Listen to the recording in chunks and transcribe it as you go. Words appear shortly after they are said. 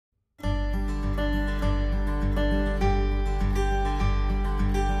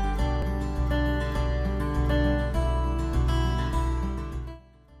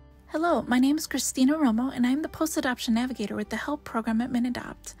Hello, my name is Christina Romo, and I'm the Post-Adoption Navigator with the HELP program at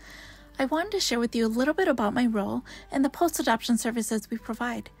MinAdopt. I wanted to share with you a little bit about my role and the post-adoption services we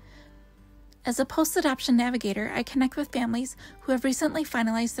provide. As a Post-Adoption Navigator, I connect with families who have recently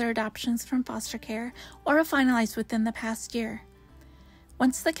finalized their adoptions from foster care or have finalized within the past year.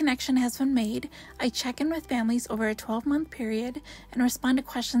 Once the connection has been made, I check in with families over a 12-month period and respond to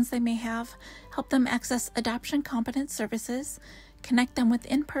questions they may have, help them access adoption competence services, connect them with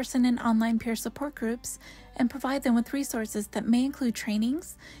in-person and online peer support groups, and provide them with resources that may include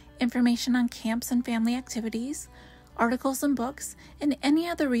trainings, information on camps and family activities, articles and books, and any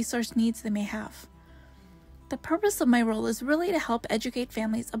other resource needs they may have. The purpose of my role is really to help educate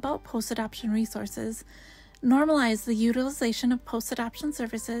families about post-adoption resources, normalize the utilization of post-adoption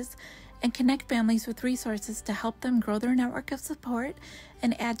services, and connect families with resources to help them grow their network of support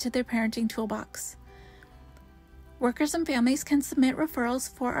and add to their parenting toolbox. Workers and families can submit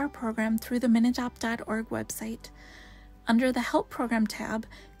referrals for our program through the minadopt.org website. Under the Help Program tab,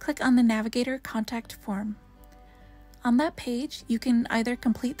 click on the Navigator Contact Form. On that page, you can either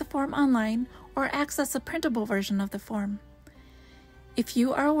complete the form online or access a printable version of the form. If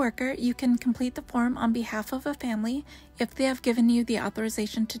you are a worker, you can complete the form on behalf of a family if they have given you the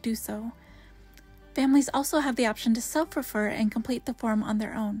authorization to do so. Families also have the option to self-refer and complete the form on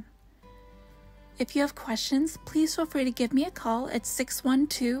their own. If you have questions, please feel free to give me a call at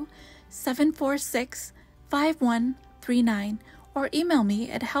 612-746-5139 or email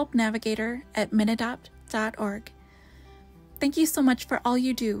me at helpnavigator@minadopt.org. Thank you so much for all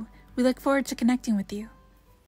you do. We look forward to connecting with you.